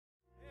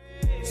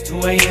It's 2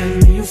 a.m.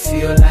 and you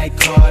feel like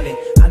calling.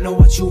 I know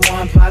what you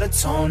want by the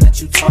tone that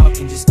you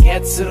talking. Just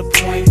get to the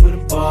point with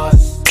a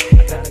boss.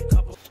 I got a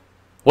couple.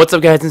 What's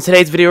up, guys? In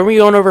today's video, we're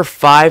going over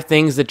 5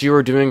 things that you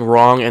are doing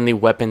wrong in the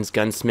weapons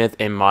Gunsmith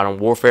in Modern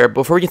Warfare.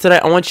 Before we get to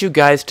that, I want you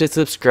guys to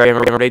subscribe and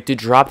remember to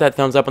drop that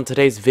thumbs up on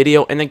today's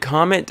video, and then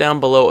comment down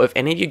below if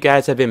any of you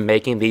guys have been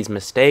making these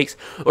mistakes,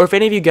 or if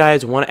any of you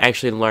guys want to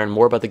actually learn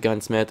more about the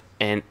Gunsmith,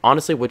 and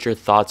honestly what your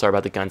thoughts are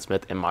about the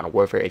Gunsmith in Modern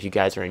Warfare, if you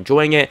guys are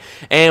enjoying it,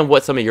 and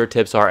what some of your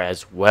tips are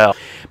as well.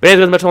 But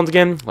anyways, once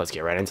again, let's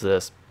get right into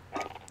this.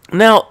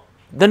 Now,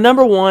 the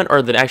number 1,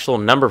 or the actual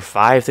number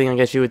 5 thing, I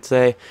guess you would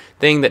say,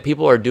 thing that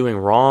people are doing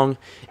wrong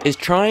is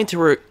trying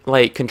to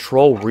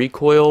control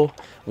recoil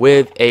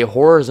with a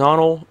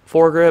horizontal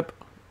foregrip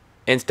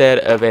instead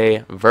of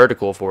a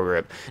vertical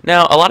foregrip.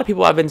 Now, a lot of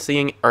people I've been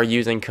seeing are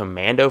using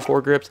commando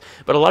foregrips,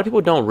 but a lot of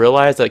people don't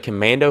realize that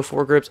commando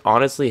foregrips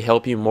honestly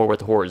help you more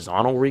with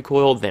horizontal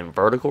recoil than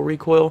vertical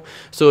recoil.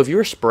 So if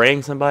you're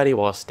spraying somebody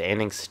while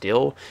standing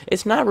still,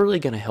 it's not really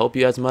going to help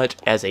you as much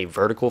as a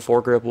vertical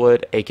foregrip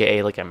would,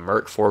 aka like a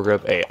merc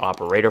foregrip, a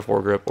operator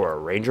foregrip, or a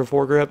ranger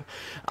foregrip.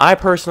 I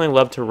personally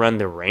love to run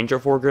the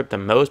ranger foregrip the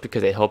most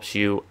because it helps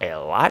you a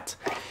lot.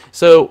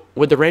 So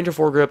with the ranger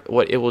foregrip,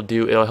 what it will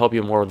do, it'll help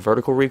you more with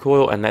vertical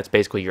recoil, and that's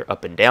basically your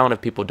up and down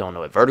if people don't know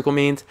what vertical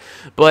means.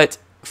 But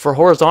for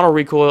horizontal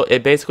recoil,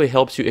 it basically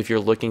helps you if you're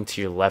looking to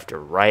your left or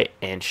right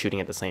and shooting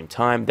at the same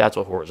time. That's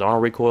what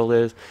horizontal recoil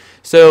is.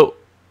 So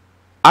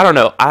I don't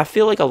know, I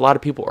feel like a lot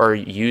of people are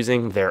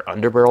using their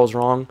underbarrels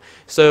wrong.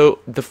 So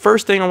the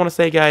first thing I want to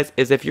say, guys,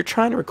 is if you're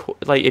trying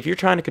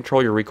to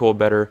control your recoil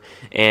better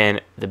and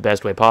the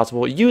best way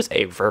possible, use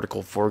a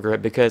vertical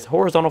foregrip, because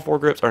horizontal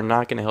foregrips are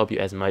not going to help you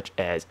as much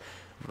as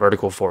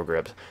vertical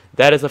foregrips.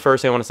 That is the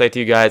first thing I want to say to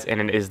you guys, and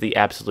it is the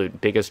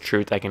absolute biggest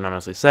truth I can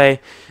honestly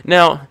say.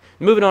 Now,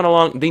 moving on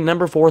along, the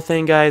number 4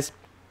 thing, guys.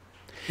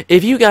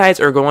 If you guys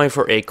are going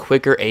for a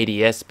quicker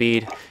ADS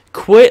speed,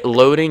 quit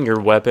loading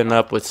your weapon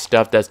up with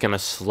stuff that's going to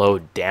slow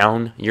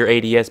down your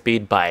ADS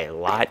speed by a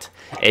lot.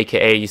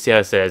 AKA, you see how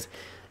it says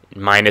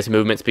minus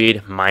movement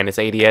speed, minus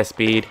ADS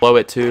speed, blow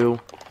it to.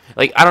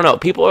 Like, I don't know,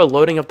 people are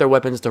loading up their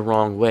weapons the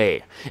wrong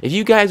way. If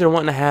you guys are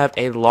wanting to have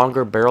a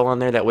longer barrel on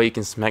there, that way you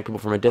can smack people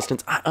from a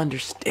distance, I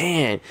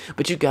understand.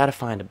 But you got to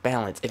find a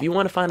balance. If you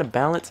want to find a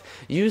balance,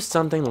 use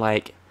something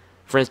like,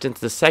 for instance,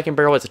 the second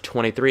barrel is a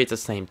 23, it's the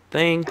same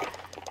thing.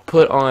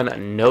 Put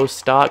on no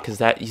stock, because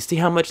that, you see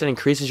how much that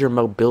increases your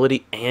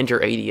mobility and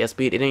your ADS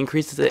speed. It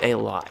increases it a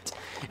lot.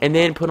 And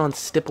then put on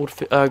stippled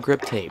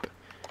grip tape.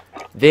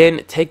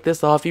 Then take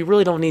this off. You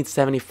really don't need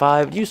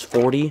 75. Use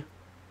 40.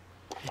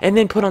 And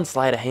then put on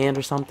sleight of hand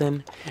or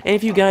something. And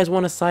if you guys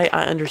want a sight,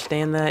 I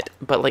understand that.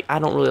 But like, I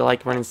don't really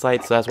like running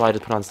sights, so that's why I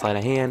just put on sleight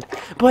of hand.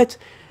 But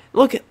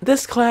look,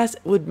 this class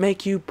would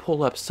make you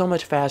pull up so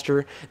much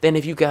faster than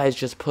if you guys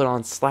just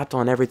slapped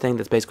on everything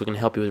that's basically going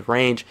to help you with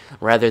range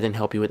rather than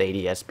help you with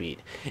ADS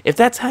speed. If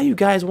that's how you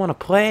guys want to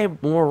play,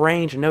 more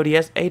range and no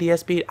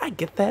ADS speed, I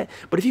get that.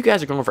 But if you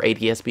guys are going for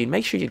ADS speed,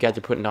 make sure you guys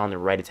are putting on the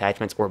right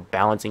attachments or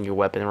balancing your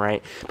weapon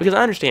right. Because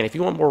I understand, if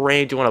you want more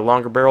range, you want a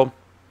longer barrel,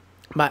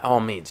 by all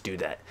means do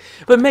that,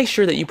 but make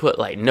sure that you put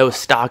like no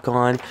stock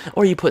on,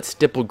 or you put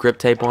stippled grip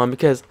tape on,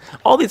 because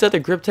all these other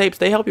grip tapes,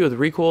 they help you with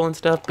recoil and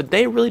stuff, but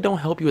they really don't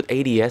help you with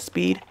ADS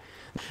speed.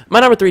 My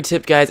number 3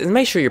 tip, guys, is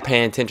make sure you're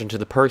paying attention to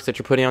the perks that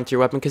you're putting onto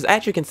your weapon, because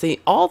as you can see,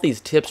 all these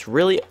tips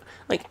really,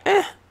 like,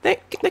 they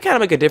kind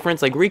of make a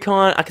difference. Like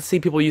recon, I can see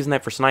people using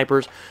that for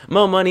snipers.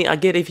 Mo money, I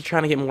get it if you're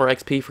trying to get more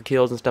XP for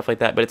kills and stuff like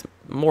that, but it's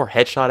more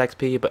headshot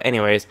XP. But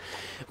anyways,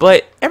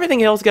 but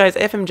everything else, guys,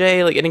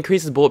 FMJ, like, it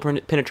increases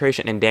bullet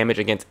penetration and damage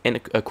against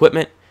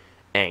equipment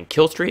and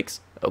kill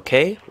streaks.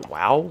 Okay,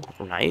 wow,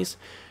 nice.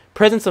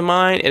 Presence of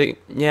mind,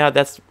 yeah,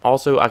 that's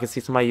also, I can see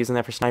somebody using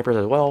that for snipers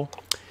as well.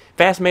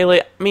 Fast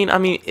melee, I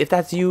mean, if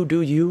that's you,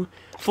 do you.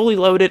 Fully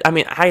loaded, I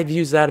mean, I've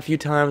used that a few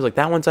times. Like,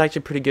 that one's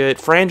actually pretty good.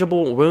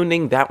 Frangible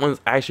wounding, that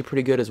one's actually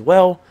pretty good as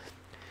well.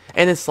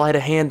 And then sleight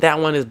of hand, that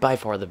one is by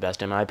far the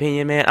best in my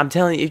opinion, man. I'm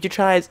telling you, if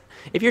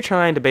you're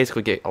trying to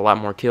basically get a lot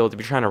more kills, if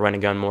you're trying to run a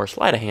gun more,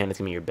 sleight of hand is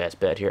going to be your best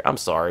bet here. I'm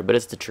sorry, but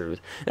it's the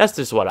truth. That's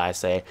just what I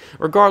say.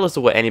 Regardless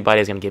of what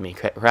anybody's going to give me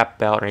crap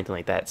about or anything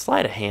like that,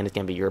 sleight of hand is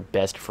going to be your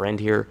best friend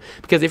here.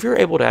 Because if you're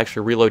able to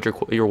actually reload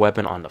your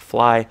weapon on the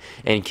fly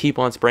and keep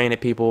on spraying at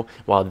people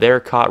while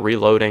they're caught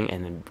reloading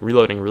and then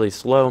reloading really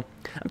slow,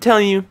 I'm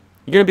telling you,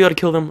 you're going to be able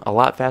to kill them a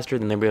lot faster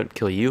than they'll be able to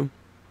kill you.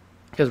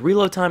 Because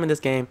reload time in this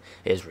game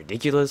is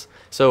ridiculous.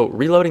 So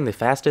reloading the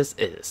fastest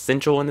is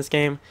essential in this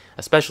game,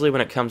 especially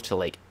when it comes to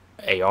like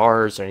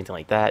ARs or anything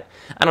like that.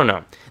 I don't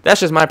know.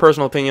 That's just my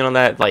personal opinion on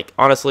that. Like,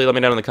 honestly, let me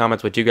know in the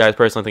comments what you guys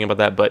personally think about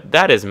that. But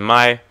that is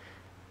my,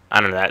 I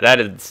don't know,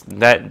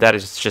 that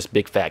is just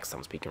big facts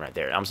I'm speaking right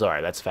there. I'm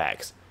sorry, that's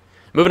facts.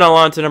 Moving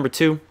on to number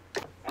 2.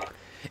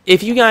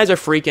 If you guys are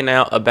freaking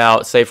out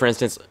about, say for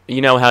instance,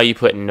 you know how you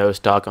put no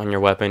stock on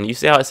your weapon, you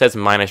see how it says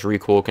minus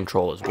recoil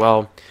control as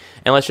well.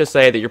 And let's just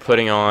say that you're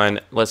putting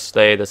on, let's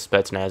say the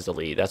Spetsnaz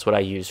Elite. That's what I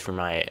use for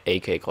my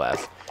AK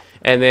class.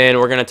 And then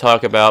we're going to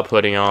talk about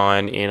putting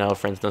on, you know,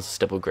 for instance,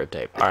 stipple grip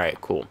tape.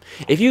 Alright, cool.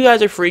 If you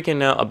guys are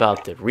freaking out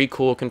about the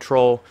recoil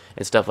control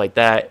and stuff like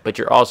that, but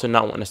you're also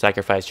not wanting to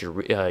sacrifice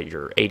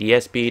your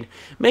ADS speed,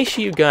 make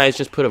sure you guys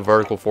just put a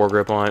vertical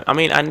foregrip on. I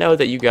mean, I know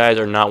that you guys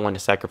are not wanting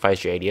to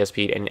sacrifice your ADS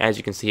speed, and as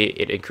you can see,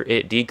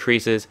 it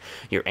decreases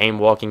your aim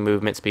walking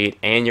movement speed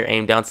and your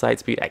aim down sight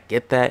speed. I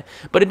get that,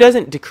 but it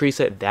doesn't decrease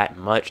it that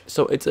much,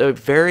 so it's a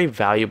very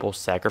valuable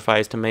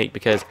sacrifice to make,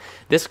 because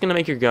this is going to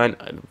make your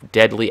gun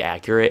deadly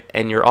accurate,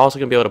 and you're also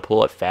going to be able to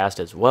pull it fast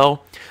as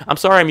well. I'm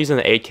sorry I'm using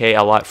the 8K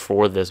a lot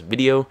for this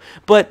video,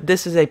 but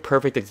this is a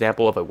perfect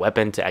example of a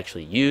weapon to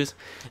actually use.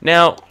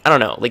 Now, I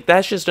don't know, like,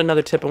 that's just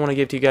another tip I want to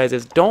give to you guys,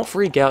 is don't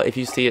freak out if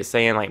you see it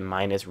saying like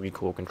minus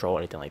recoil control or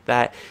anything like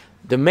that.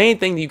 The main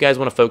thing that you guys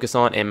want to focus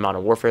on in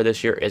Modern Warfare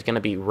this year is going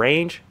to be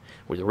range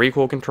with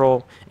recoil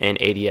control and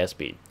ADS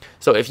speed.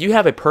 So if you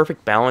have a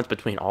perfect balance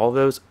between all of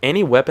those,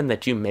 any weapon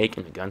that you make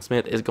in the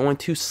Gunsmith is going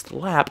to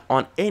slap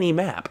on any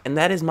map, and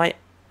that is my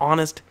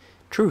honest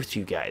truth to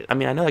you guys. I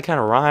mean, I know that kind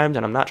of rhymes,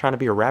 and I'm not trying to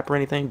be a rapper or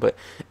anything, but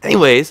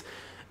anyways,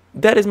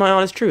 that is my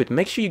honest truth.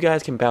 Make sure you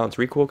guys can balance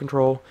recoil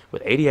control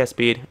with ADS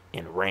speed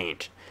and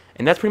range.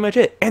 And that's pretty much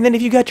it. And then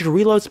if you got your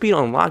reload speed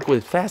unlocked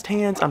with fast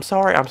hands, I'm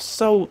sorry, I'm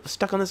so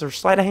stuck on this, or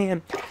sleight of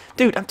hand.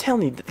 Dude, I'm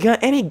telling you,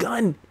 any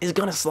gun is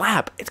going to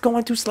slap. It's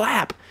going to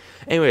slap.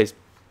 Anyways,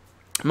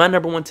 my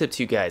number one tip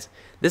to you guys.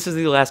 This is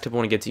the last tip I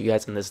want to get to you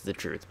guys, and this is the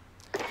truth.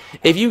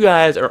 If you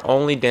guys are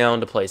only down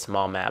to play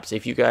small maps,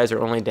 if you guys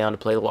are only down to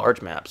play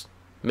large maps,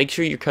 make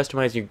sure you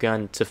customize your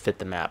gun to fit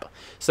the map.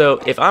 So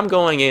if I'm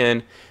going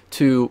in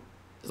to,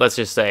 let's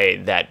just say,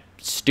 that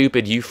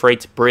stupid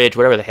Euphrates Bridge,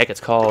 whatever the heck it's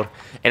called,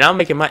 and I'm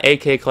making my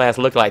AK class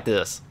look like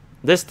this.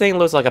 This thing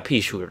looks like a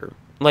pea shooter.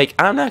 Like,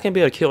 I'm not going to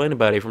be able to kill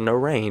anybody from no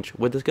range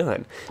with this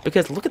gun.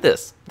 Because look at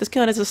this. This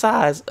gun is the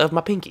size of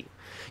my pinky.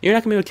 You're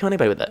not going to be able to kill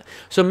anybody with that.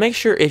 So make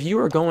sure, if you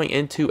are going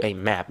into a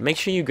map, make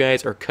sure you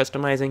guys are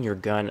customizing your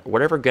gun,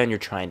 whatever gun you're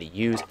trying to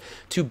use,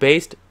 to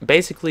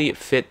basically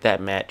fit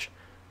that match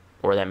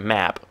or that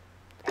map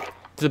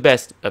to the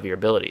best of your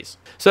abilities.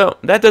 So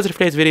that does it for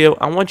today's video.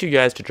 I want you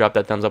guys to drop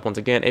that thumbs up once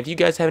again. If you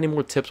guys have any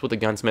more tips with the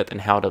Gunsmith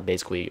and how to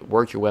basically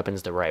work your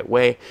weapons the right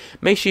way,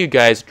 make sure you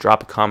guys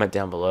drop a comment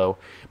down below.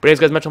 But anyways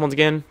guys, much love once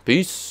again.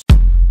 Peace.